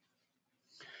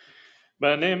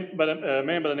But a man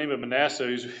by the name of Manasseh,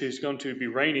 who's going to be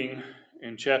reigning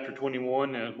in chapter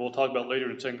 21, and we'll talk about later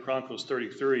in 2 Chronicles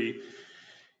 33.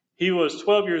 He was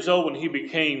 12 years old when he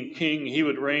became king. He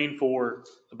would reign for,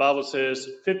 the Bible says,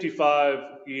 55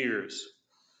 years.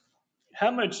 How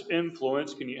much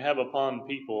influence can you have upon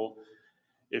people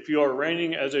if you are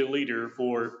reigning as a leader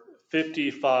for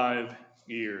 55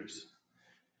 years?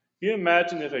 Can you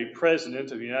imagine if a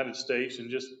president of the United States,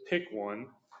 and just pick one,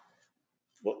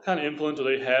 what kind of influence do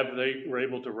they have if they were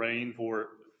able to reign for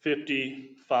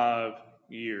 55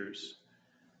 years?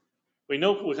 We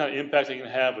know what kind of impact they can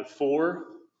have with 4, what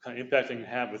kind of impact they can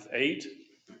have with 8.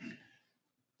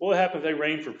 What would happen if they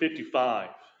reign for 55?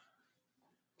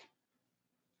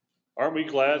 Aren't we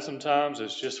glad sometimes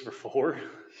it's just for 4?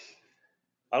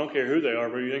 I don't care who they are,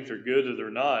 whether you think they're good or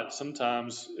they're not.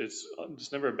 Sometimes it's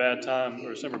never a bad time,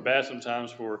 or it's never bad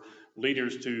sometimes for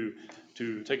leaders to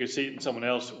take a seat and someone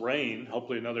else reign,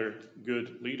 hopefully another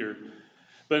good leader.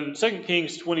 But in 2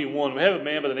 Kings 21, we have a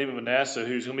man by the name of Manasseh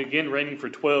who's going to begin reigning for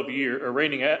 12 years, or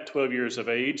reigning at 12 years of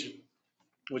age,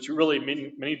 which really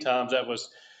many times that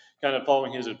was kind of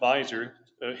following his advisors.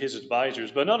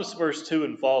 But notice verse 2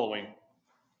 and following.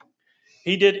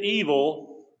 He did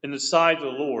evil in the sight of the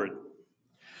Lord,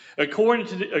 according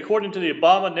to the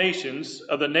abominations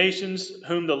of the nations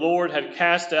whom the Lord had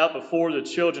cast out before the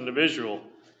children of Israel.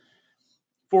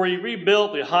 For he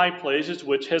rebuilt the high places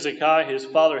which Hezekiah his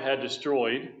father had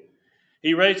destroyed.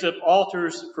 He raised up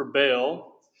altars for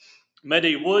Baal, made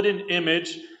a wooden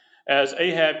image as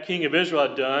Ahab king of Israel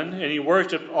had done, and he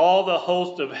worshipped all the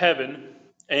hosts of heaven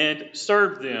and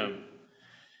served them.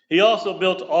 He also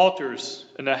built altars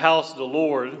in the house of the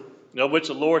Lord, of which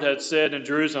the Lord had said, in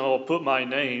Jerusalem I will put my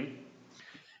name.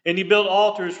 And he built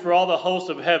altars for all the hosts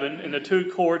of heaven in the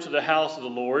 2 courts of the house of the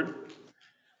Lord.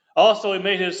 Also he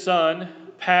made his son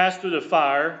pass through the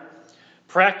fire,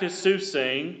 practiced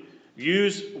soothsaying,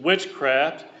 used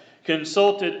witchcraft,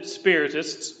 consulted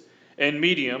spiritists and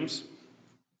mediums.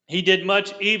 He did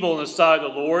much evil in the sight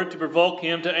of the Lord to provoke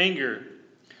him to anger.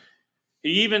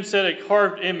 He even set a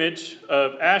carved image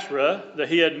of Asherah that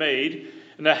he had made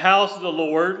in the house of the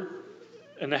Lord,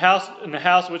 in the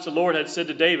house which the Lord had said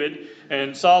to David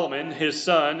and Solomon his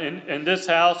son, in this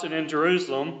house and in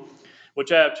Jerusalem,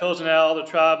 which I have chosen out of all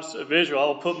the tribes of Israel, I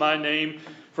will put my name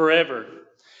forever.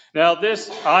 Now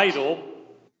this idol,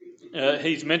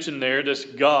 he's mentioned there, this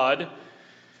God,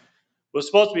 was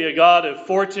supposed to be a God of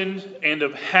fortune and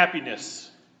of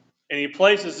happiness. And he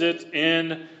places it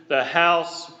in the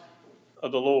house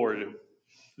of the Lord,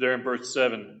 there in verse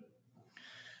 7.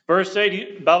 Verse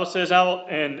 8, the Bible says,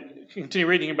 and continue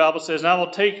reading, the Bible says, I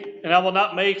will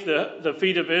not make the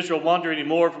feet of Israel wander any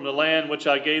more from the land which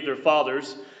I gave their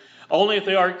fathers, only if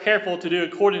they are careful to do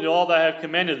according to all that I have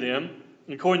commanded them,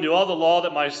 according to all the law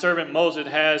that my servant Moses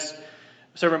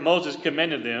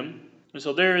commanded them. And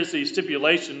so there is the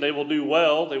stipulation, they will do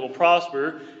well, they will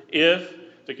prosper, if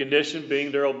the condition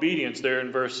being their obedience, there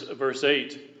in verse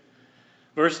 8.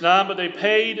 Verse 9, but they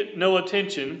paid no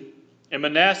attention, and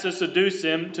Manasseh seduced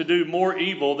them to do more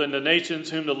evil than the nations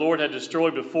whom the Lord had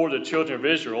destroyed before the children of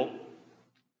Israel.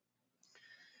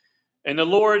 And the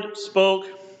Lord spoke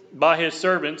by his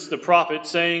servants, the prophets,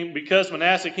 saying, because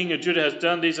Manasseh king of Judah has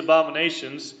done these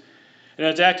abominations, and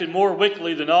has acted more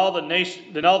wickedly than all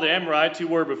the Amorites who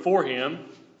were before him,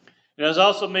 and has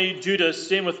also made Judah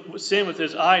sin with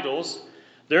his idols,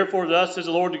 therefore thus says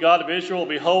the Lord, the God of Israel,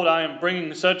 behold, I am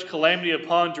bringing such calamity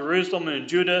upon Jerusalem and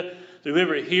Judah, that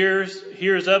whoever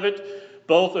hears of it,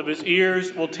 both of his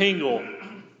ears will tingle.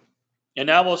 And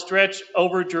I will stretch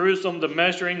over Jerusalem the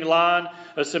measuring line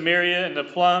of Samaria and the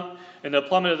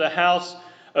plummet of the house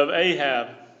of Ahab.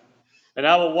 And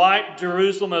I will wipe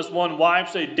Jerusalem as one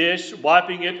wipes a dish,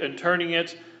 wiping it and turning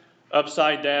it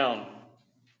upside down.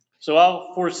 So I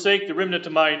will forsake the remnant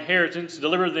of my inheritance,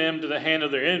 deliver them to the hand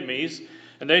of their enemies,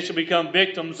 and they shall become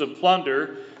victims of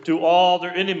plunder to all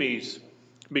their enemies,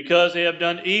 because they have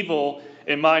done evil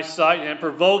in my sight and have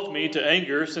provoked me to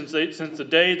anger since the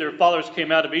day their fathers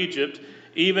came out of Egypt,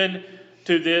 even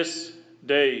to this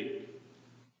day.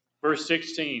 Verse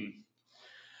 16.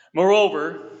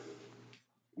 Moreover,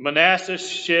 Manasseh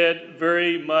shed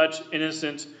very much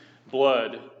innocent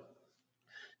blood,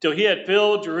 till he had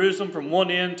filled Jerusalem from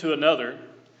one end to another,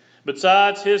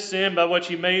 besides his sin by which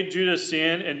he made Judah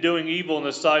sin in doing evil in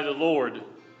the sight of the Lord.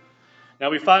 Now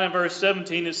we find in verse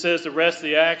 17 it says the rest of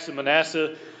the acts of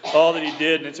Manasseh, all that he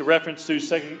did, and it's a reference to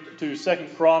 2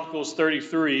 Chronicles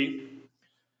 33.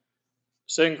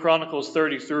 2 Chronicles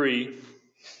 33,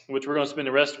 which we're going to spend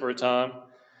the rest of our time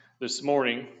this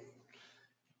morning,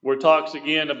 where it talks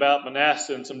again about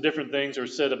Manasseh, and some different things are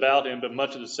said about him, but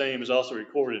much of the same is also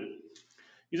recorded.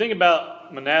 You think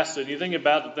about Manasseh, and you think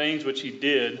about the things which he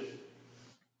did,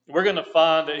 we're going to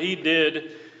find that he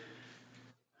did.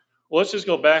 Well, let's just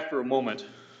go back for a moment,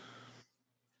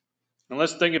 and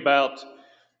let's think about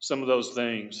some of those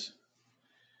things.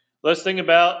 Let's think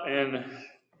about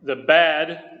the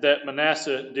bad that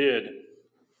Manasseh did.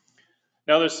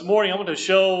 Now, this morning, I want to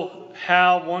show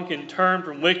how one can turn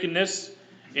from wickedness,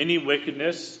 any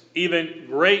wickedness, even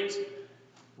great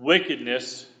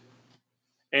wickedness,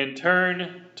 and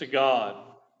turn to God.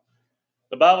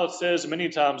 The Bible says many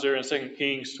times there in 2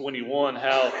 Kings 21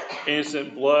 how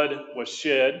innocent blood was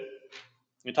shed.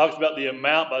 It talks about the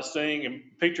amount by saying and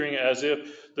picturing it as if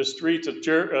the streets of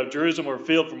Jerusalem were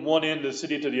filled from one end of the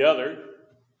city to the other.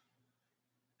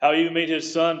 How he even made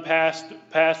his son pass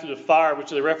through the fire,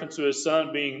 which is a reference to his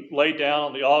son being laid down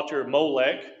on the altar of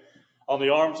Molech, on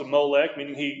the arms of Molech,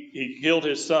 meaning he killed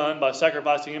his son by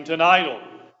sacrificing him to an idol.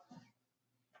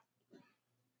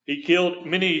 He killed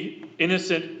many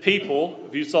innocent people,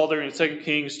 if you saw there in 2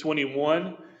 Kings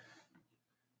 21.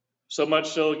 So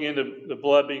much so, again, the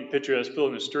blood being pictured as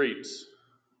filling the streets.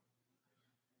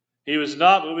 He was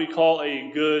not what we call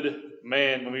a good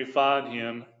man when we find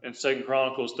him in 2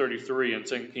 Chronicles 33 and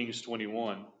 2 Kings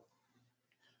 21.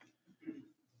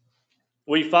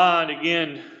 We find,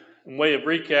 again, in way of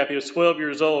recap, he was 12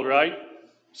 years old, right?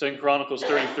 2 Chronicles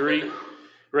 33.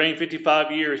 Reigned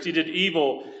 55 years. He did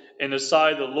evil in the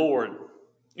sight of the Lord,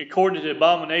 according to the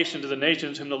abomination to the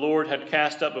nations whom the Lord had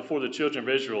cast up before the children of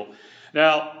Israel.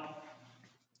 Now,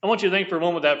 I want you to think for a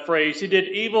moment that phrase, he did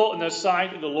evil in the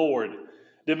sight of the Lord.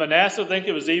 Did Manasseh think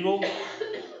it was evil?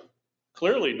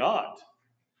 Clearly not.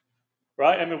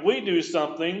 Right? I mean, if we do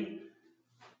something,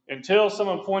 until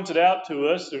someone points it out to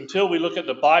us, until we look at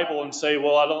the Bible and say,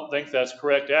 well, I don't think that's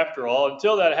correct after all,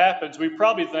 until that happens, we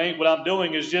probably think what I'm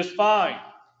doing is just fine.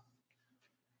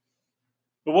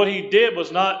 But what he did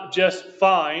was not just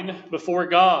fine before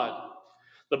God.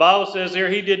 The Bible says there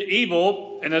he did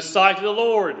evil in the sight of the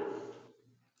Lord.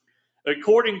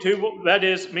 According to, that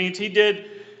is, means he did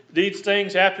these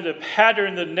things after the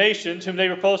pattern of the nations whom they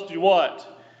were supposed to do what?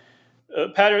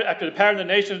 After the pattern of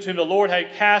the nations whom the Lord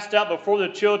had cast out before the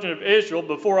children of Israel,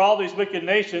 before all these wicked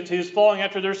nations, he is following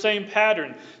after their same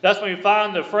pattern. That's when we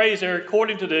find the phrase there,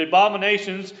 according to the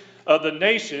abominations of the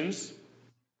nations.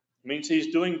 It means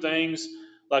he's doing things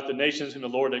like the nations whom the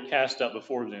Lord had cast out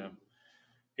before them.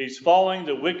 He's following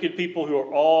the wicked people who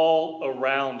are all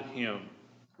around him,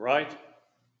 right?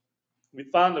 We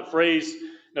find the phrase in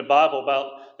the Bible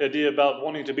about the idea about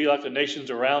wanting to be like the nations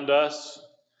around us.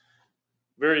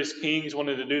 Various kings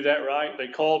wanted to do that, right? They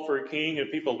called for a king, and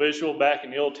people of Israel back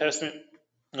in the Old Testament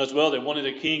as well. They wanted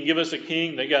a king. Give us a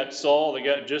king. They got Saul. They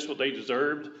got just what they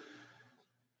deserved.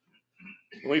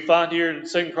 And we find here in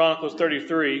 2 Chronicles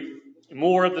 33,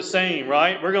 more of the same,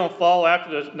 right? We're going to follow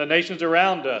after the nations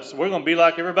around us. We're going to be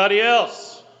like everybody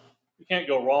else. You can't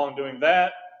go wrong doing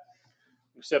that,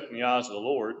 except in the eyes of the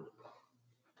Lord.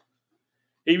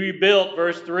 He rebuilt,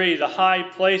 verse 3, the high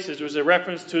places. There was a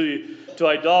reference to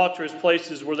idolatrous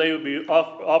places where they would be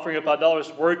offering up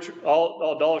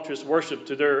idolatrous worship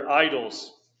to their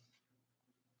idols.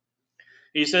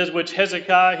 He says, which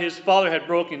Hezekiah, his father, had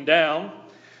broken down.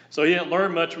 So he didn't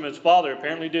learn much from his father,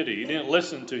 apparently, did he? He didn't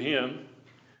listen to him.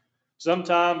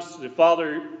 Sometimes the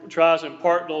father tries to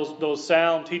impart those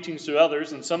sound teachings to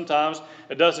others, and sometimes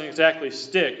it doesn't exactly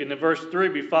stick. And in verse 3,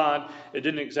 we find it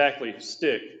didn't exactly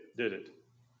stick, did it?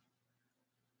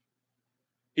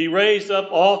 He raised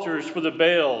up altars for the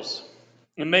Baals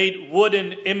and made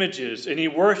wooden images, and he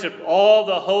worshipped all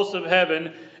the hosts of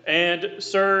heaven and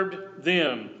served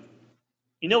them.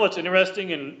 You know what's interesting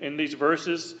in these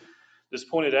verses that's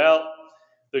pointed out?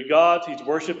 The gods he's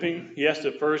worshiping, he has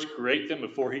to first create them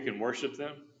before he can worship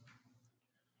them.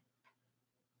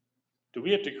 Do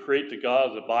we have to create the God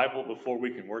of the Bible before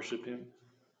we can worship him?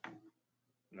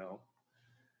 No.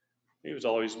 He was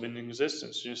always been in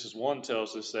existence. Genesis 1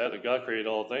 tells us that God created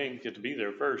all things, get to be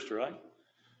there first, right?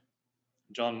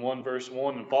 John 1 verse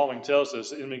 1 and following tells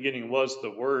us, in the beginning was the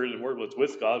Word, and the Word was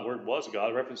with God, the Word was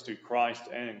God, reference to Christ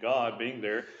and God being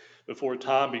there before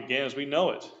time began as we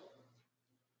know it.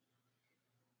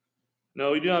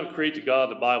 No, we do not create the God of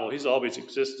the Bible. He's always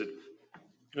existed.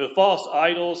 The false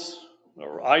idols,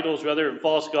 or idols rather,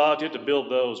 false gods, you have to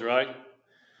build those, right?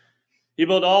 He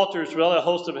built altars for all the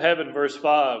hosts of heaven, verse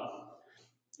 5.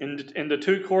 In the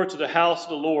two courts of the house of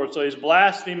the Lord. So he's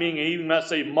blaspheming, and even might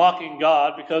say mocking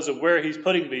God because of where he's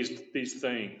putting these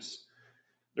things.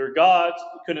 Their gods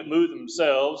couldn't move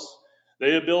themselves.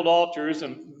 They had built altars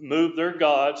and moved their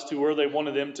gods to where they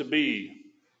wanted them to be.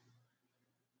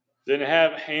 They didn't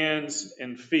have hands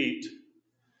and feet.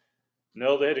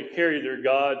 No, they had to carry their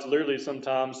gods literally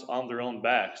sometimes on their own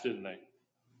backs, didn't they?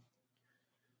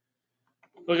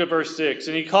 Look at verse 6.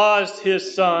 And he caused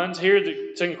his sons, here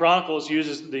the 2 Chronicles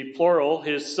uses the plural,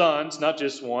 his sons, not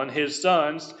just one, his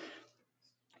sons,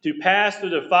 to pass through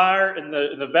the fire in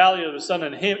the valley of the son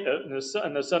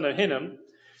of Hinnom.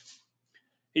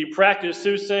 He practiced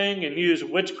soothsaying and used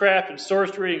witchcraft and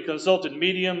sorcery and consulted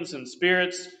mediums and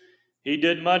spirits. He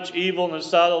did much evil in the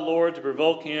sight of the Lord to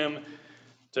provoke him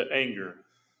to anger.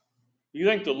 You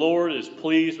think the Lord is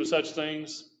pleased with such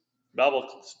things? The Bible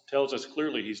tells us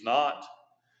clearly he's not.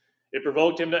 It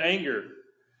provoked him to anger.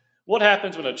 What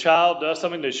happens when a child does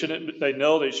something they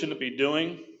know they shouldn't be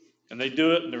doing, and they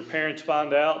do it and their parents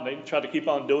find out and they try to keep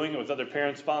on doing it without their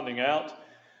parents finding out?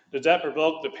 Does that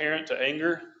provoke the parent to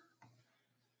anger?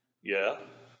 Yeah,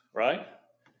 right?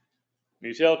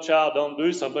 When you tell a child don't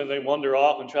do something, they wander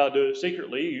off and try to do it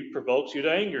secretly, it provokes you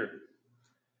to anger.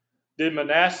 Did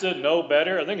Manasseh know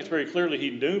better? I think it's very clearly he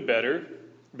knew better,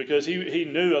 because he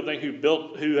knew, I think,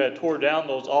 who had torn down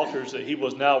those altars that he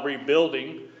was now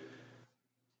rebuilding.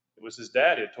 It was his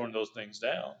dad who had torn those things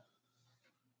down.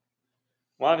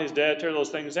 Why did his dad tear those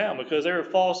things down? Because they were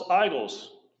false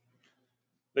idols.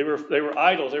 They were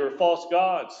idols. They were false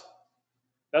gods.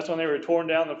 That's when they were torn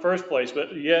down in the first place.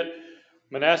 But yet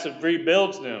Manasseh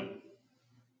rebuilds them.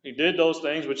 He did those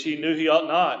things which he knew he ought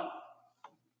not.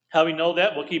 How we know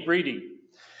that? We'll keep reading.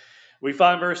 We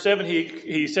find verse 7,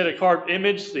 he set a carved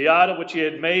image, the idol which he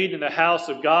had made in the house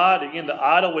of God. Again, the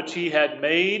idol which he had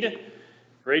made.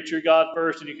 Create your God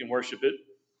first and you can worship it.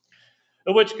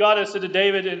 Of which God has said to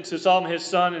David and to Solomon his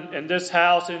son, in this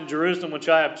house in Jerusalem, which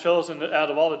I have chosen out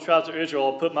of all the tribes of Israel,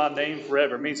 I'll put my name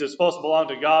forever. It means it's supposed to belong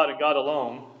to God and God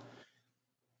alone.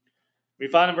 We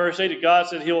find in verse 8 that God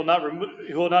said he will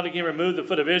not again remove the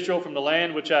foot of Israel from the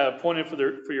land which I have appointed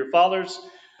for your fathers,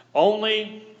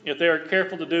 only if they are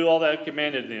careful to do all that I have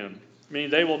commanded them.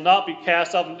 Meaning they will not be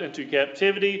cast off into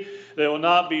captivity. They will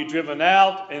not be driven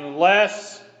out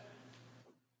unless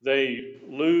they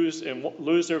lose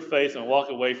their faith and walk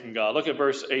away from God. Look at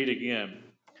verse 8 again.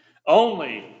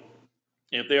 Only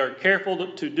if they are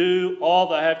careful to do all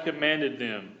that I have commanded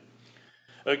them,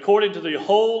 according to the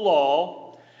whole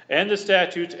law and the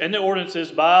statutes and the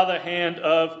ordinances by the hand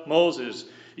of Moses.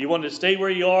 You want to stay where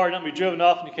you are, not be driven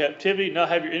off into captivity, not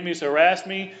have your enemies harass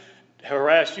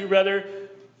you rather.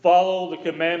 Follow the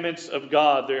commandments of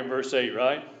God there in verse 8,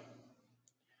 right?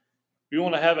 If we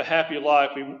want to have a happy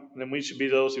life, then we should be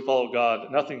those who follow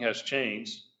God. Nothing has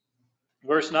changed.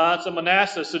 Verse 9, so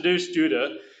Manasseh seduced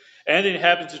Judah and the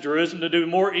inhabitants of Jerusalem to do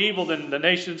more evil than the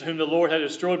nations whom the Lord had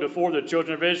destroyed before the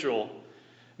children of Israel.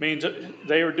 Means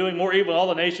they were doing more evil than all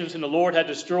the nations whom the Lord had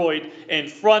destroyed in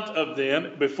front of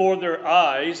them, before their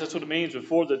eyes. That's what it means,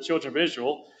 before the children of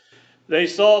Israel. They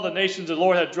saw the nations the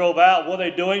Lord had drove out. What are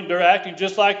they doing? They're acting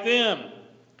just like them.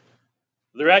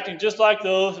 They're acting just like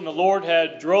those and the Lord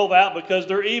had drove out because of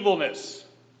their evilness.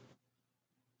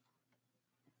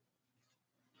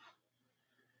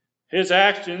 His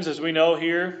actions, as we know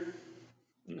here,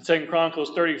 in 2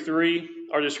 Chronicles 33,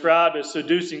 are described as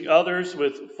seducing others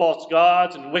with false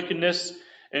gods and wickedness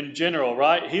in general,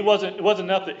 right? It wasn't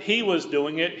enough that he was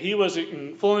doing it. He was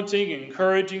influencing,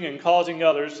 encouraging, and causing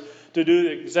others to do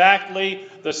exactly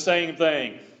the same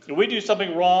thing. If we do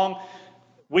something wrong,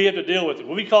 we have to deal with it.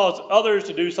 When we cause others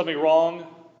to do something wrong,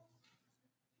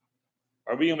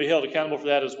 are we going to be held accountable for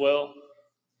that as well?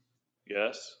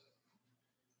 Yes.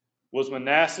 Was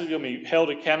Manasseh going to be held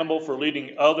accountable for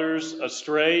leading others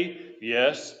astray?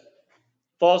 Yes.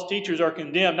 False teachers are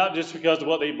condemned not just because of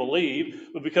what they believe,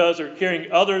 but because they're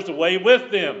carrying others away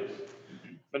with them.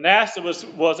 Manasseh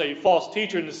was a false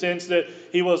teacher in the sense that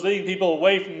he was leading people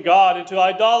away from God into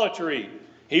idolatry.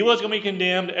 He was going to be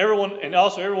condemned, everyone, and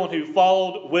also everyone who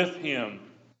followed with him.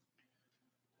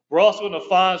 We're also going to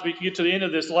find, as we get to the end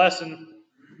of this lesson,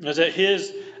 is that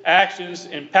his actions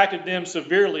impacted them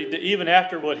severely, that even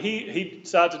after what he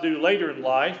decided to do later in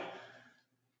life,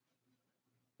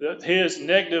 that his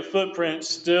negative footprint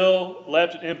still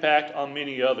left an impact on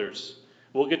many others.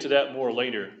 We'll get to that more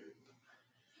later.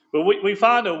 But we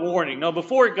find a warning. Now,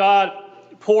 before God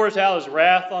pours out his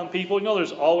wrath on people,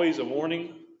 there's always a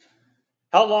warning.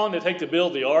 How long did it take to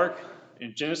build the ark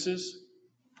in Genesis?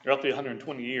 Roughly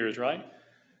 120 years, right?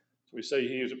 So we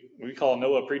say we call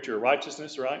Noah a preacher of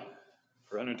righteousness, right?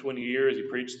 For 120 years, he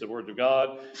preached the word of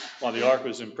God while the ark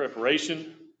was in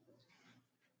preparation.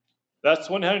 That's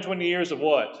 120 years of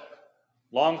what?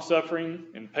 Long-suffering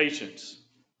and patience.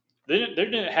 There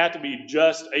didn't have to be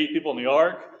just 8 people in the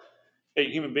ark,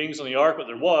 8 human beings on the ark, but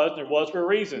there was for a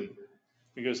reason.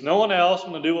 Because no one else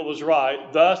wanted to do what was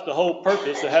right. Thus, the whole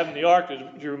purpose of having the ark is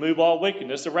to remove all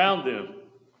wickedness around them.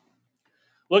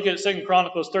 Look at 2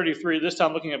 Chronicles 33, this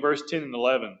time looking at verse 10 and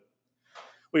 11.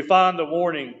 We find the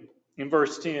warning in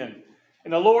verse 10.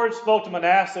 And the Lord spoke to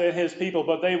Manasseh and his people,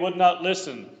 but they would not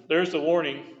listen. There's the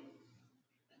warning.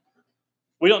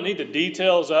 We don't need the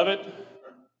details of it,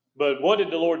 but what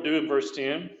did the Lord do in verse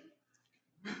 10?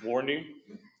 Warned him.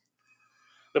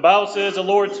 The Bible says the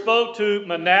Lord spoke to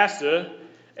Manasseh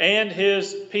and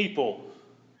his people.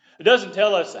 It doesn't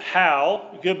tell us how.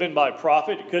 It could have been by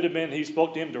prophet. It could have been he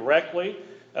spoke to him directly.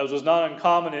 That was not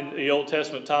uncommon in the Old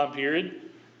Testament time period.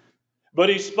 But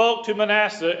he spoke to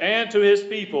Manasseh and to his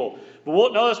people.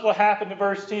 But notice what happened in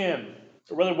verse 10.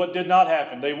 Or rather, what did not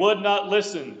happen. They would not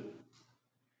listen.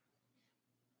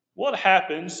 What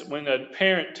happens when a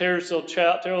parent tells their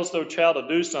child to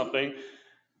do something,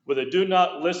 but they do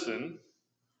not listen?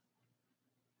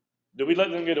 Do we let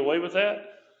them get away with that?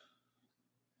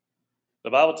 The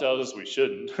Bible tells us we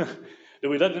shouldn't. Do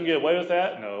we let them get away with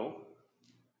that? No.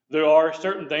 There are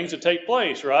certain things that take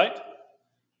place, right?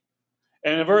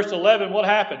 And in verse 11, what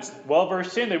happens? Well,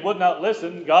 verse 10, they would not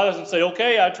listen. God doesn't say,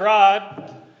 okay, I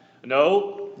tried.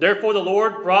 No. Therefore the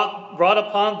Lord brought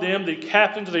upon them the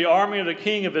captain of the army of the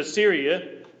king of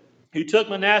Assyria, who took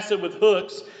Manasseh with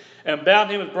hooks and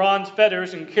bound him with bronze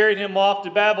fetters and carried him off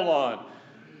to Babylon.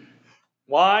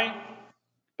 Why?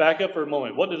 Back up for a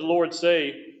moment. What did the Lord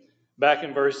say back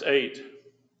in verse 8?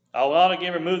 I will not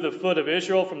again remove the foot of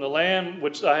Israel from the land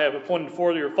which I have appointed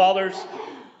for your fathers,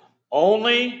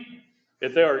 only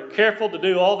if they are careful to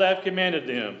do all that I've commanded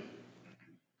them.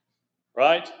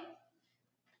 Right?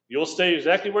 You'll stay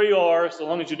exactly where you are so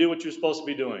long as you do what you're supposed to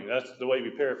be doing. That's the way we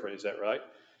paraphrase that, right?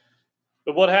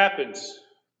 But what happens?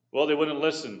 Well, they wouldn't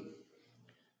listen.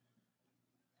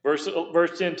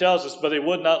 Verse 10 tells us, but they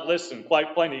would not listen,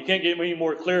 quite plainly. You can't get any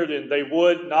more clear than they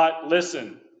would not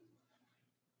listen.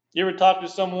 You ever talk to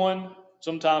someone,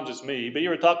 sometimes it's me, but you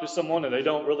ever talk to someone and they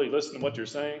don't really listen to what you're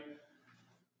saying?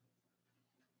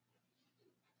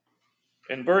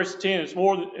 In verse 10, it's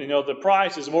more, the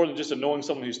price is more than just annoying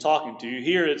someone who's talking to you.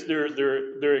 Here, it's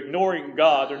they're ignoring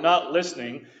God. They're not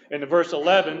listening. And in verse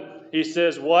 11, he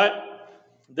says, what?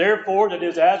 Therefore, that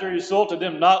is as a result of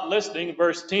them not listening, in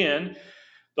verse 10,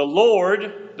 the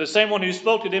Lord, the same one who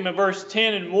spoke to them in verse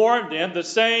 10 and warned them, the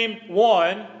same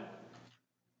one,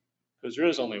 because there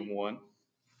is only one,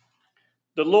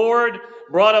 the Lord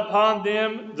brought upon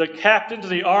them the captains of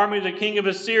the army of the king of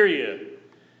Assyria.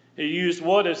 He used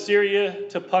what? Assyria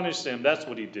to punish them. That's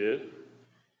what he did.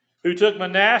 Who took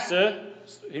Manasseh,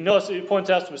 he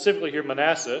points out specifically here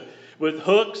Manasseh, with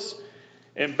hooks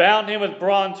and bound him with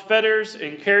bronze fetters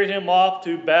and carried him off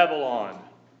to Babylon.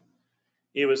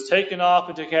 He was taken off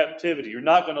into captivity. You're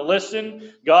not going to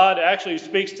listen. God actually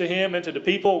speaks to him and to the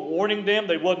people, warning them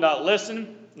they would not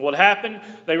listen. What happened?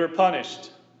 They were punished.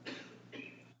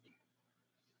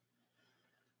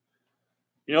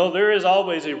 There is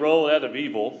always a road out of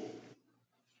evil.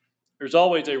 There's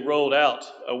always a road out,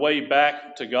 a way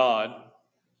back to God.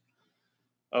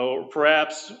 Or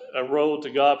perhaps a road to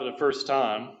God for the first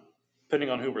time, depending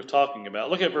on who we're talking about.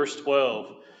 Look at verse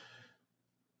 12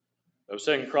 of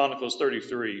 2 Chronicles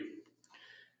 33.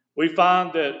 We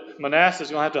find that Manasseh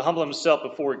is going to have to humble himself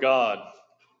before God.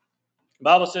 The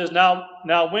Bible says,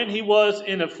 now when he was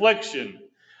in affliction,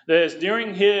 that is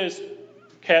during his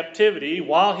captivity,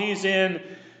 while he's in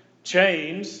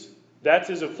chains, that's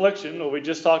his affliction, what we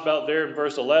just talked about there in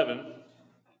verse 11.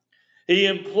 He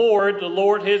implored the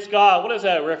Lord his God. What is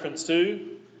that a reference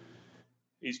to?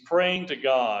 He's praying to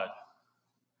God.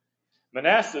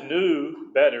 Manasseh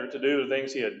knew better to do the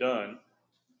things he had done.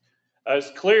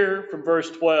 It's clear from verse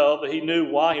 12 that he knew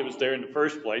why he was there in the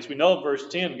first place. We know in verse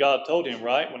 10 God told him,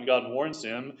 right, when God warns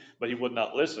him, but he would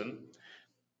not listen.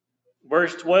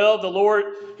 Verse 12, the Lord,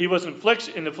 he was in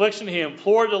affliction. He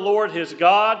implored the Lord his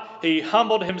God. He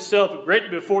humbled himself greatly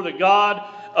before the God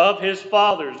of his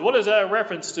fathers. What is that a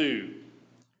reference to?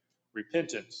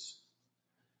 Repentance.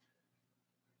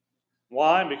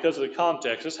 Why? Because of the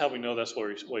context. That's how we know that's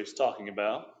what he's talking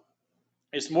about.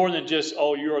 It's more than just,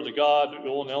 oh, you are the God,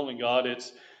 the one and only God.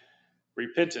 It's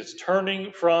repentance,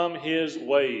 turning from his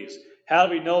ways. How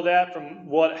do we know that? From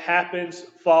what happens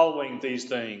following these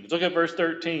things. Look at verse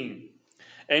 13.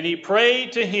 And he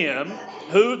prayed to him,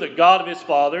 who? The God of his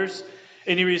fathers.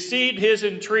 And he received his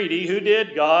entreaty. Who did?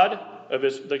 The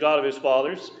God of his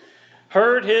fathers.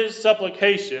 Heard his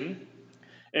supplication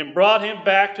and brought him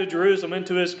back to Jerusalem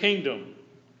into his kingdom.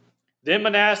 Then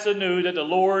Manasseh knew that the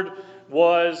Lord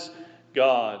was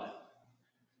God.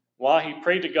 Why? He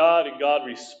prayed to God and God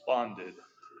responded.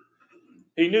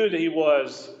 He knew that he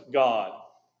was God.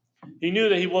 He knew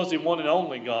that he was the one and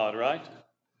only God, right?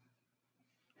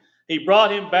 He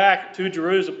brought him back to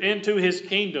Jerusalem into his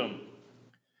kingdom.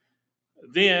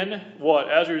 then what?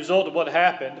 As a result of what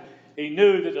happened, he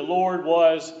knew that the Lord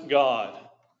was God,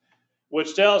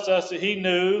 which tells us that he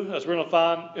knew, as we're going to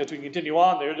find as we continue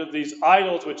on there, that these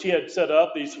idols which he had set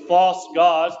up, these false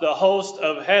gods, the host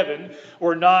of heaven,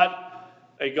 were not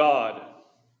a God.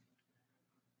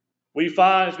 We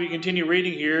find, as we continue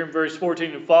reading here in verse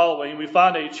 14 and following, we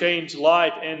find a changed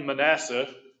life in Manasseh,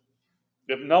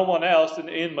 if no one else than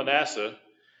in Manasseh.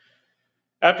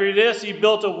 After this, he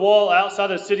built a wall outside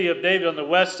the city of David on the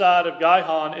west side of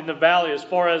Gihon in the valley as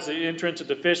far as the entrance of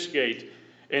the fish gate,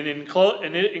 and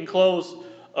it enclosed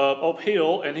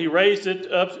uphill, and he raised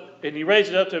it up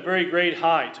to a very great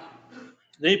height.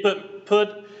 Then he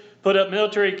put up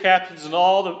military captains in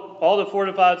all the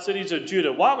fortified cities of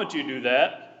Judah. Why would you do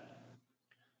that?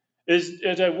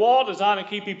 Is a wall designed to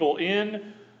keep people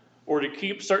in or to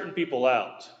keep certain people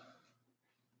out?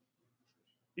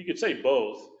 You could say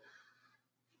both.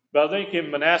 But I think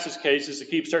in Manasseh's case is to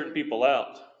keep certain people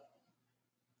out.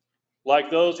 Like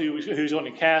those who's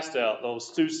going to cast out,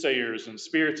 those soothsayers and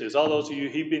spiritists, all those who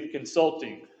he'd been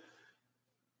consulting.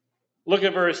 Look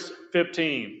at verse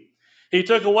 15. He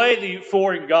took away the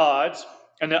foreign gods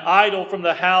and the idol from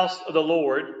the house of the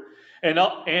Lord, and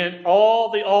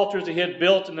all the altars he had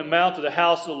built in the mount of the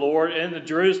house of the Lord and in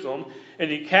Jerusalem, and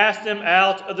he cast them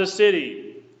out of the city.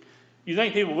 You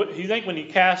think when he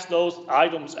cast those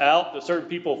items out, that certain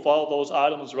people follow those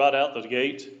items right out the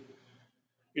gate?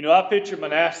 You know, I picture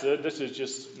Manasseh, this is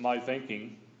just my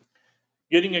thinking,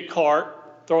 getting a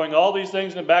cart, throwing all these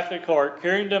things in the back of the cart,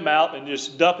 carrying them out, and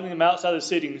just dumping them outside the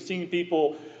city, and seeing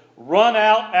people run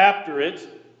out after it,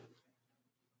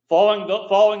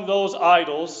 following those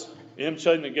idols, and him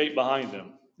shutting the gate behind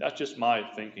them. That's just my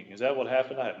thinking. Is that what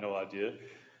happened? I have no idea.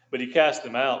 But he cast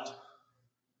them out.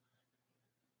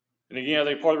 And again, I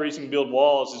think part of the reason he build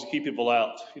walls is to keep people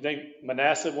out. You think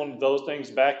Manasseh wanted those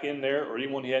things back in there, or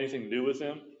anyone he had anything to do with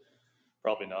them?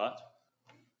 Probably not.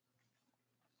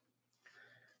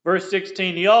 Verse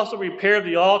 16, he also repaired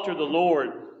the altar of the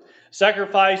Lord,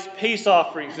 sacrificed peace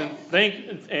offerings and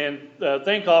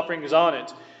thank offerings on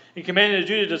it. He commanded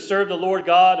Judah to serve the Lord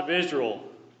God of Israel.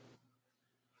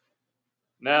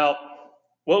 Now,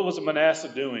 what was Manasseh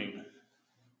doing?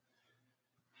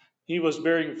 He was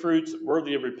bearing fruits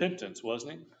worthy of repentance,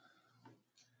 wasn't he?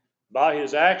 By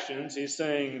his actions, he's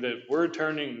saying that we're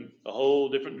turning a whole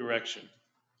different direction.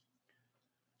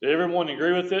 Did everyone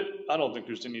agree with it? I don't think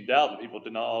there's any doubt that people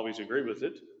did not always agree with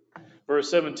it.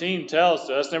 Verse 17 tells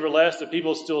us, nevertheless, the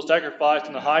people still sacrificed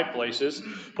in the high places,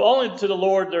 but only to the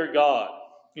Lord their God.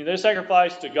 You know, they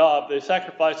sacrificed to God, but they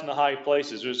sacrificed in the high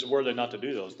places. Were they not to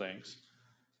do those things?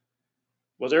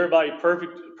 Was everybody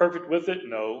perfect with it?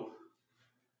 No.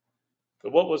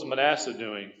 But what was Manasseh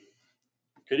doing?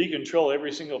 Could he control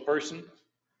every single person?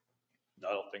 No,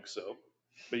 I don't think so.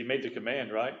 But he made the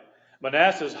command, right?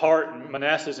 Manasseh's heart and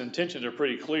Manasseh's intentions are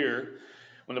pretty clear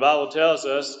when the Bible tells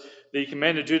us that he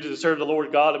commanded Judah to serve the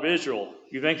Lord God of Israel.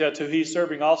 You think that's who he's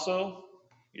serving also?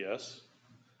 Yes.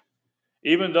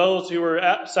 Even those who were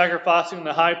sacrificing in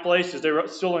the high places, they were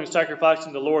still only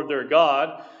sacrificing the Lord their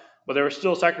God, but they were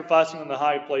still sacrificing in the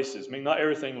high places. I mean, not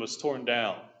everything was torn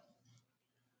down.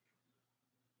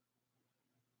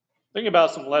 Think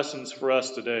about some lessons for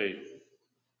us today.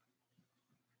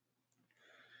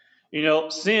 You know,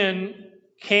 sin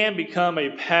can become a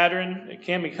pattern. It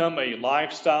can become a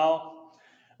lifestyle.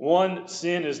 One,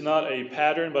 sin is not a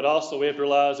pattern, but also we have to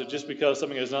realize that just because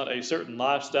something is not a certain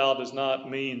lifestyle does not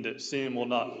mean that sin will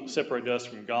not separate us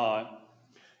from God.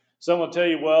 Some will tell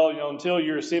you, well, you know, until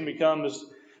your sin becomes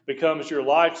your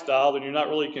lifestyle, then you're not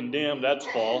really condemned. That's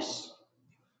false.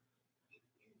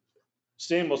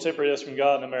 Sin will separate us from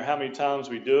God no matter how many times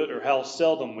we do it or how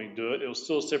seldom we do it. It will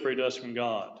still separate us from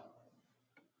God.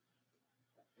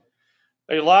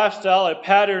 A lifestyle, a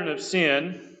pattern of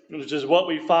sin, which is what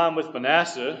we find with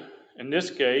Manasseh. In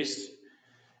this case,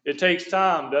 it takes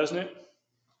time, doesn't it?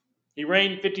 He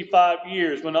reigned 55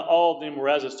 years when not all of them were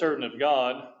as a servant of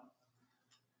God.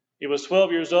 He was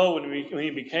 12 years old when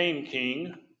he became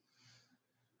king.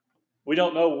 We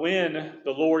don't know when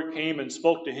the Lord came and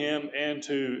spoke to him and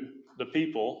to the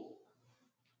people.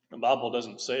 The Bible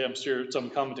doesn't say. I'm sure some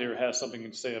commentator has something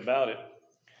to say about it.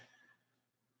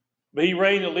 But he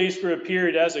reigned at least for a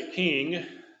period as a king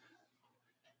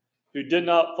who did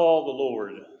not follow the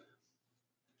Lord.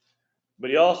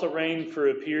 But he also reigned for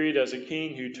a period as a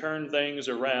king who turned things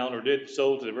around, or did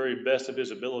so to the very best of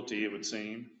his ability, it would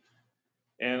seem.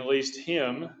 And at least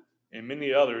him and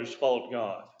many others followed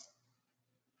God.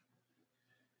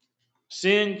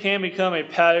 Sin can become a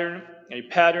pattern,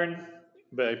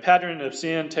 but a pattern of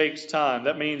sin takes time.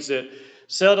 That means that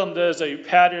Seldom does a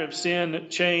pattern of sin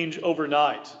change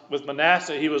overnight. With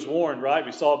Manasseh, he was warned, right?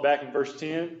 We saw it back in verse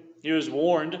 10. He was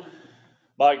warned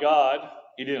by God.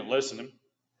 He didn't listen.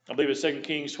 I believe it's 2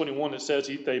 Kings 21 that says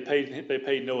they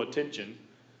paid no attention.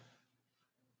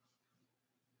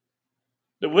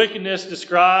 The wickedness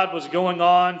described was going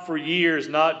on for years,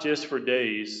 not just for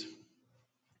days.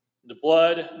 The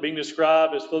blood being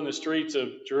described as filling the streets of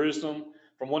Jerusalem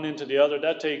from one end to the other,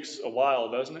 that takes a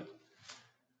while, doesn't it?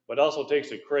 But it also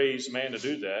takes a crazed man to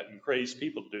do that and crazed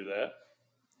people to do that.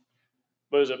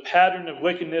 But it was a pattern of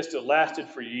wickedness that lasted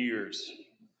for years.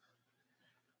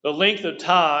 The length of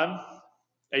time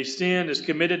a sin is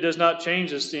committed does not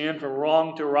change the sin from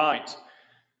wrong to right.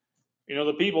 You know,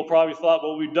 the people probably thought,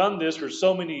 well, we've done this for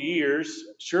so many years,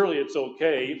 surely it's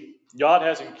okay. God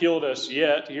hasn't killed us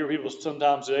yet. You hear people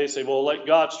sometimes today say, well, let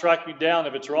God strike me down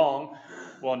if it's wrong.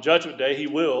 Well, on Judgment Day, He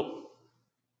will.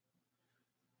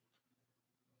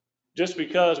 Just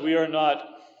because we are not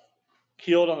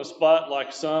killed on the spot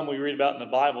like some we read about in the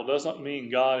Bible does not mean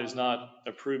God is not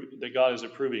that God is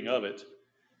approving of it.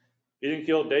 He didn't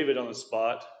kill David on the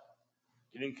spot.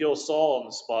 He didn't kill Saul on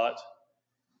the spot.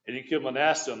 He didn't kill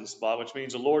Manasseh on the spot, which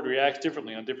means the Lord reacts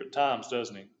differently on different times,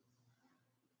 doesn't He?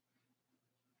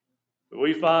 But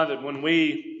we find that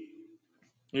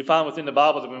we find within the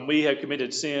Bible that when we have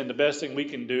committed sin, the best thing we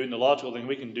can do and the logical thing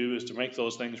we can do is to make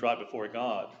those things right before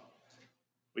God.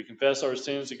 We confess our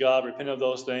sins to God, repent of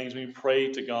those things, we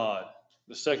pray to God.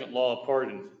 The second law of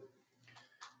pardon.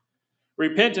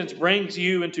 Repentance brings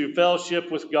you into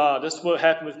fellowship with God. This is what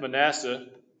happened with Manasseh.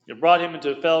 It brought him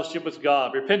into fellowship with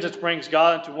God. Repentance brings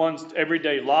God into one's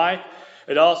everyday life.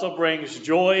 It also brings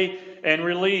joy and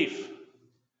relief.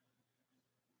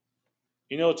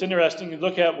 You know, it's interesting. You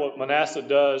look at what Manasseh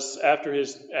does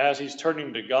as he's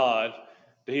turning to God.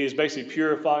 That he is basically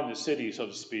purifying the city, so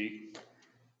to speak.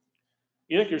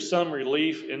 You think there's some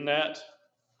relief in that?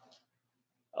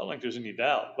 I don't think there's any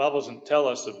doubt. The Bible doesn't tell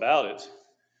us about it.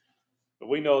 But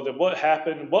we know that what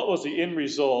happened, what was the end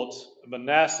result of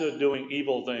Manasseh doing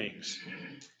evil things?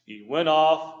 He went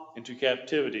off into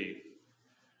captivity.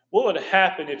 What would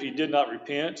happen if he did not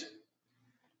repent?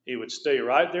 He would stay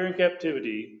right there in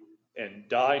captivity and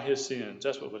die in his sins.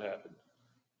 That's what would happen.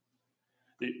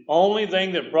 The only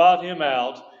thing that brought him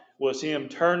out was him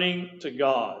turning to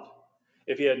God.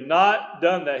 If he had not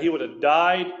done that, he would have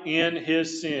died in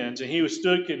his sins, and he was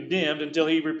stood condemned until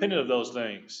he repented of those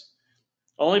things.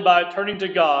 Only by turning to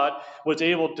God was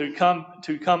able to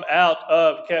come out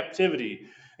of captivity.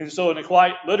 And so in a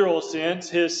quite literal sense,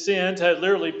 his sins had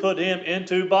literally put him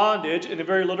into bondage in a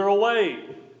very literal way.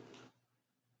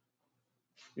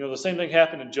 You know, the same thing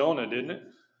happened to Jonah, didn't it?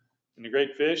 In the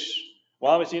great fish.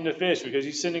 Why was he in the fish? Because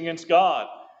he sinned against God.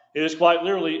 He was quite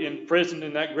literally imprisoned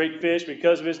in that great fish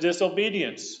because of his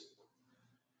disobedience.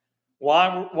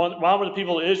 Why were the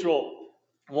people of Israel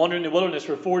wandering in the wilderness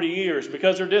for 40 years?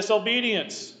 Because of their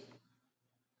disobedience.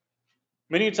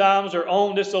 Many times our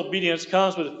own disobedience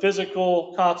comes with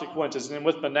physical consequences. And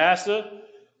with Manasseh,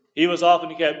 he was often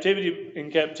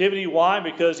in captivity. Why?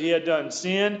 Because he had done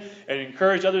sin and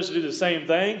encouraged others to do the same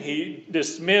thing. He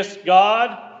dismissed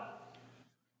God,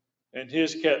 and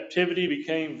his captivity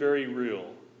became very real.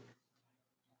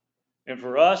 And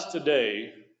for us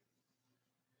today,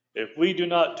 if we do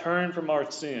not turn from our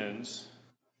sins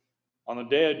on the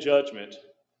day of judgment,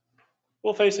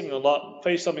 we'll face something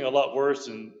a lot worse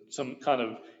than some kind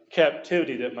of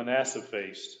captivity that Manasseh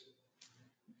faced.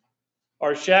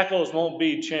 Our shackles won't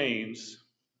be chains.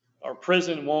 Our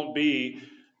prison won't be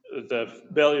the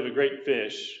belly of a great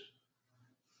fish.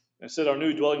 Instead, our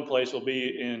new dwelling place will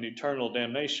be in eternal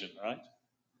damnation, right?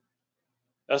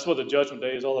 That's what the judgment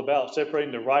day is all about,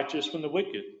 separating the righteous from the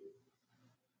wicked.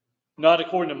 Not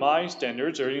according to my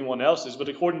standards or anyone else's, but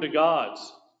according to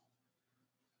God's.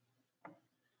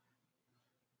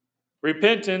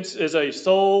 Repentance is a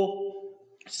soul-saving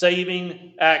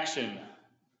action.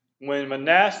 When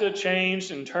Manasseh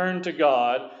changed and turned to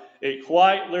God, it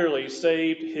quite literally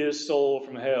saved his soul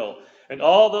from hell. And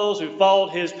all those who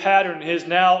followed his pattern, his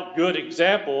now good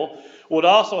example, would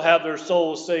also have their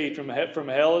souls saved from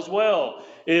hell as well.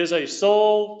 It is a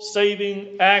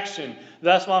soul-saving action.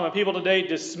 That's why when people today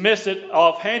dismiss it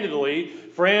offhandedly,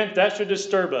 friend, that should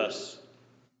disturb us.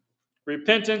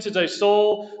 Repentance is a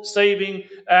soul-saving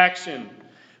action.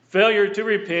 Failure to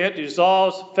repent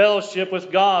dissolves fellowship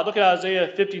with God. Look at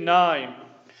Isaiah 59,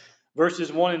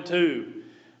 verses 1 and 2.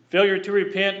 Failure to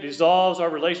repent dissolves our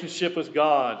relationship with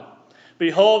God.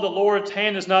 Behold, the Lord's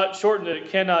hand is not shortened that it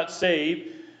cannot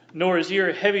save, nor his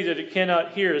ear heavy that it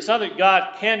cannot hear. It's not that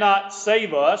God cannot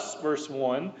save us, verse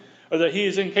 1, or that he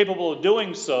is incapable of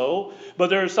doing so, but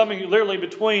there is something literally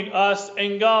between us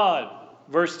and God.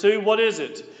 Verse 2, what is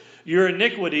it? Your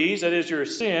iniquities, that is your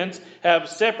sins, have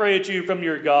separated you from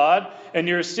your God, and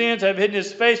your sins have hidden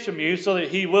his face from you so that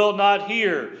he will not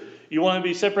hear. You want to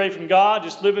be separated from God?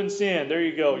 Just live in sin. There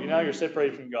you go. Now you're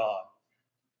separated from God.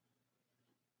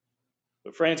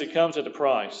 But friends, it comes at a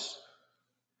price.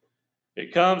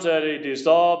 It comes at a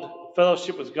dissolved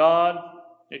fellowship with God.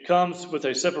 It comes with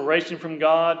a separation from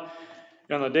God.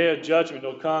 And on the day of judgment,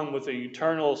 it'll come with an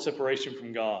eternal separation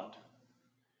from God.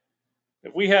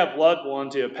 If we have loved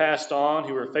ones who have passed on,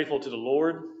 who are faithful to the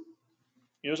Lord,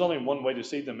 there's only one way to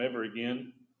see them ever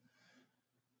again,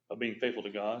 of being faithful to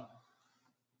God.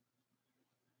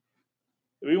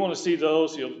 If we want to see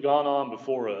those who have gone on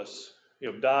before us,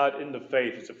 who have died in the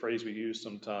faith, it's a phrase we use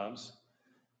sometimes.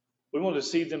 We want to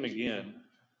see them again.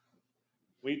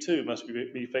 We too must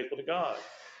be faithful to God.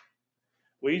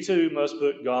 We too must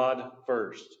put God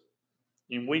first.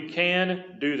 And we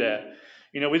can do that.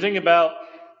 We think about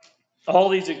all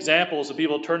these examples of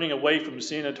people turning away from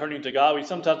sin and turning to God. We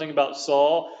sometimes think about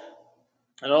Saul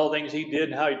and all the things he did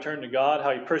and how he turned to God,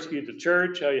 how he persecuted the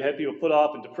church, how he had people put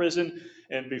off into prison,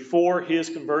 and before his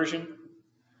conversion.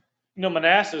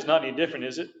 Manasseh is not any different,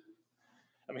 is it?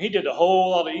 He did a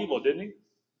whole lot of evil, didn't he?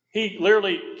 He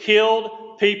literally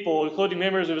killed people, including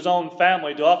members of his own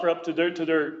family, to offer up to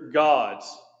their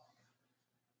gods.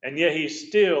 And yet he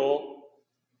still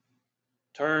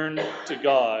turned to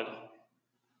God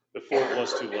before it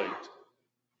was too late.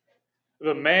 If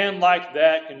a man like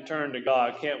that can turn to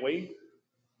God, can't we?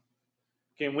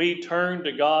 Can we turn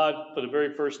to God for the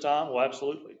very first time? Well,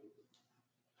 absolutely.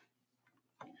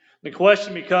 The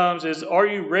question becomes are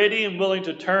you ready and willing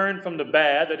to turn from the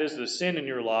bad, that is the sin in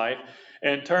your life,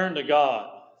 and turn to God?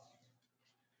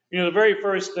 The very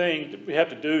first thing that we have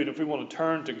to do if we want to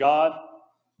turn to God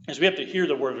is we have to hear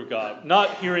the Word of God.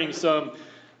 Not hearing some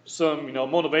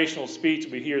motivational speech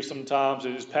we hear sometimes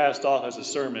that is passed off as a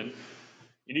sermon.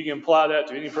 And you can apply that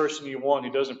to any person you want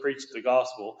who doesn't preach the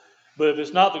gospel. But if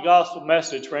it's not the gospel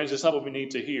message, friends, it's not what we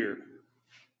need to hear.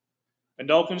 And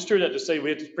don't construe that to say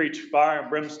we have to preach fire and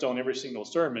brimstone every single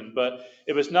sermon. But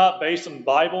if it's not based on the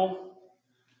Bible,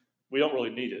 we don't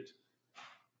really need it.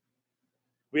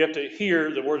 We have to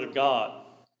hear the Word of God.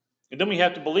 And then we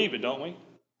have to believe it, don't we?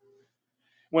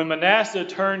 When Manasseh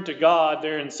turned to God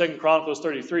there in 2 Chronicles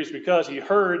 33, it's because he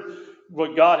heard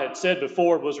what God had said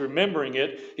before, was remembering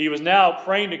it. He was now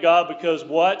praying to God because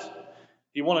what?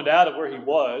 He wanted out of where he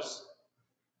was.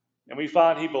 And we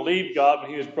find he believed God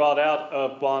when he was brought out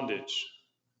of bondage.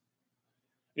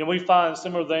 We find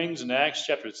similar things in Acts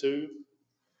chapter 2.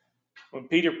 When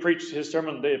Peter preached his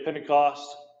sermon on the day of Pentecost,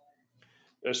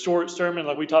 a short sermon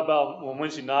like we talked about on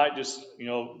Wednesday night, just,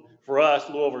 for us,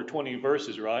 a little over 20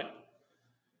 verses, right?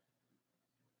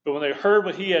 But when they heard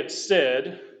what he had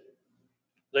said,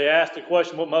 they asked the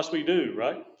question, what must we do,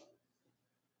 right?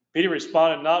 Peter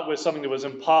responded not with something that was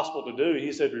impossible to do.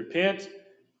 He said, repent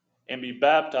and be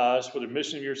baptized for the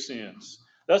remission of your sins.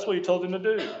 That's what he told them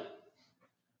to do.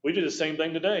 We do the same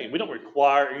thing today. We don't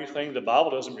require anything the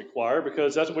Bible doesn't require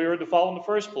because that's what we were to follow in the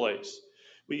first place.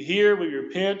 We hear, we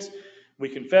repent, we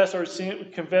confess our sin,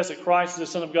 we confess that Christ is the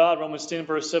Son of God, Romans 10,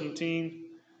 verse 17,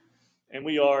 and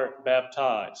we are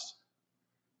baptized.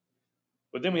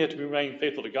 But then we have to remain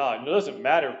faithful to God. And it doesn't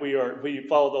matter if we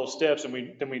follow those steps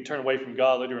and then we turn away from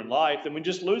God later in life, then we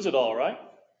just lose it all, right?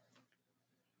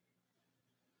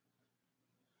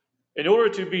 In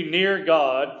order to be near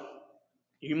God,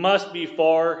 you must be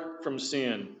far from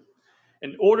sin.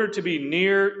 In order to be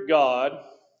near God,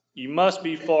 you must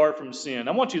be far from sin.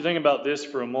 I want you to think about this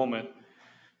for a moment.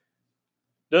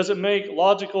 Does it make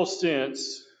logical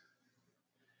sense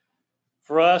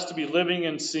for us to be living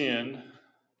in sin,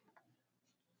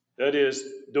 that is,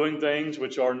 doing things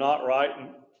which are not right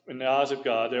in the eyes of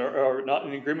God, they are not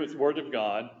in agreement with the Word of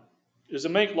God? Does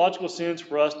it make logical sense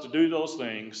for us to do those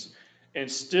things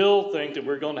and still think that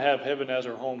we're going to have heaven as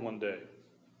our home one day?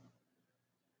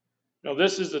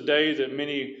 This is the day that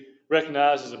many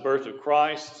recognize as the birth of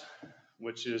Christ,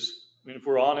 which is, if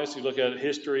we're honest, you look at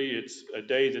history, it's a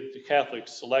day that the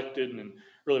Catholics selected and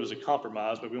really was a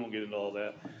compromise, but we won't get into all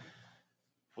that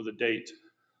for the date.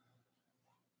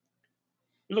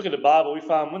 We look at the Bible, we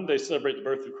find when they celebrate the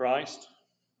birth of Christ,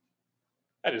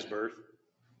 at his birth.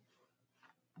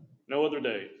 No other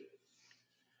day.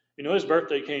 His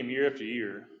birthday came year after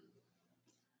year.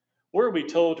 Where are we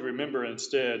told to remember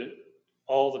instead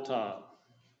all the time?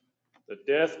 The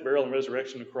death, burial, and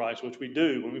resurrection of Christ, which we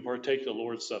do when we partake of the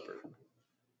Lord's Supper.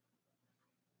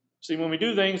 See, when we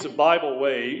do things the Bible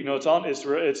way,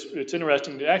 it's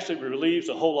interesting. It actually relieves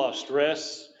a whole lot of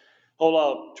stress, a whole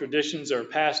lot of traditions that are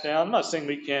passed down. I'm not saying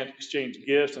we can't exchange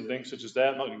gifts and things such as that.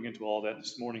 I'm not going to get into all that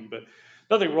this morning, but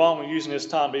Nothing wrong with using this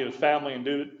time to be with family and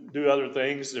do other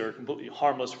things that are completely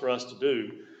harmless for us to do.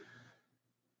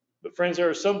 But friends, there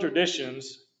are some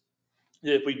traditions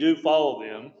that if we do follow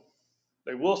them,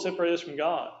 they will separate us from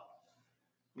God.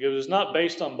 Because it's not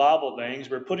based on Bible things.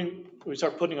 We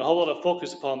start putting a whole lot of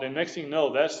focus upon them. Next thing you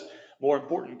know, that's more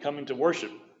important than coming to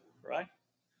worship, right?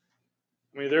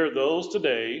 I mean, there are those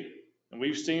today, and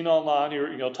we've seen online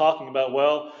here, talking about,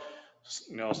 well,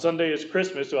 Sunday is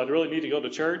Christmas. Do I really need to go to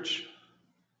church?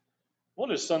 What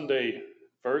is Sunday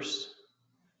first?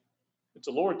 It's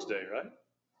the Lord's Day, right?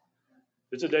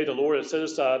 It's a day the Lord has set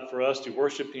aside for us to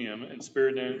worship Him in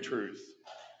spirit and in truth.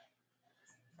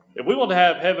 If we want to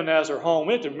have heaven as our home,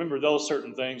 we have to remember those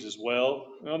certain things as well.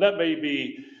 That may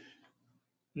be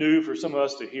new for some of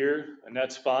us to hear, and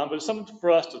that's fine, but it's something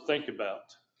for us to think about.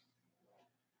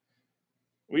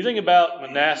 We think about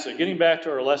Manasseh, getting back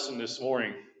to our lesson this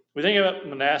morning. We think about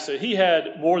Manasseh, he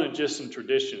had more than just some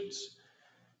traditions.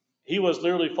 He was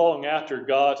literally following after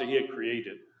God that he had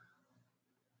created.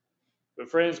 But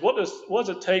friends, what does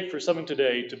it take for something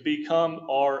today to become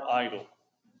our idol?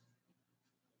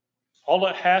 All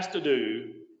it has to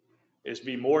do is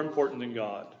be more important than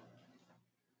God.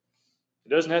 It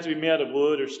doesn't have to be made out of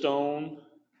wood or stone.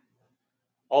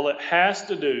 All it has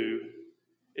to do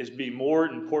is be more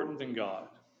important than God.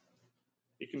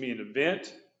 It can be an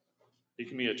event. It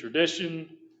can be a tradition.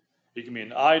 It can be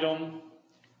an item.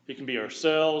 It can be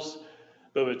ourselves.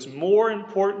 But if it's more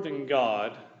important than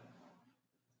God,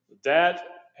 that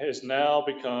has now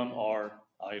become our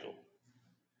idol.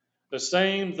 The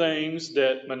same things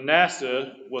that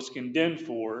Manasseh was condemned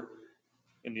for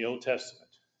in the Old Testament.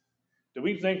 Do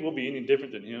we think we'll be any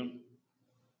different than him?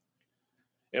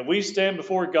 If we stand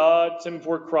before God, stand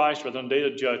before Christ on the day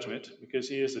of judgment, because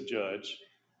he is a judge,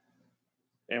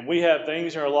 and we have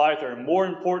things in our life that are more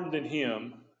important than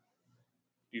him,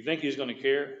 do you think he's going to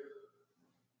care?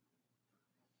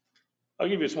 I'll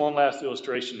give you this one last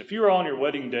illustration. If you were on your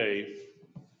wedding day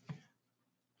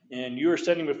and you are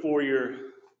standing before your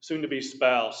soon-to-be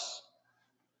spouse,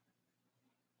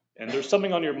 and there's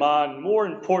something on your mind more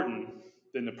important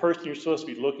than the person you're supposed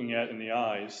to be looking at in the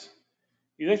eyes,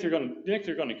 do you think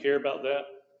they're going to care about that?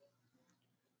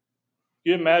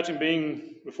 Can you imagine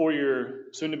being before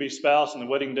your soon-to-be spouse on the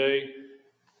wedding day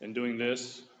and doing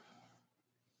this?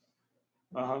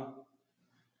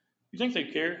 You think they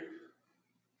care?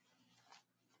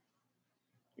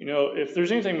 If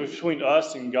there's anything between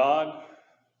us and God,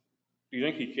 do you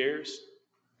think he cares?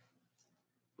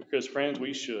 Because, friends,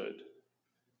 we should.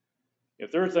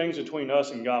 If there are things between us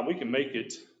and God, we can make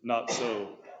it not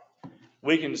so.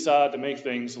 We can decide to make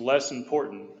things less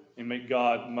important and make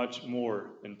God much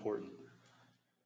more important.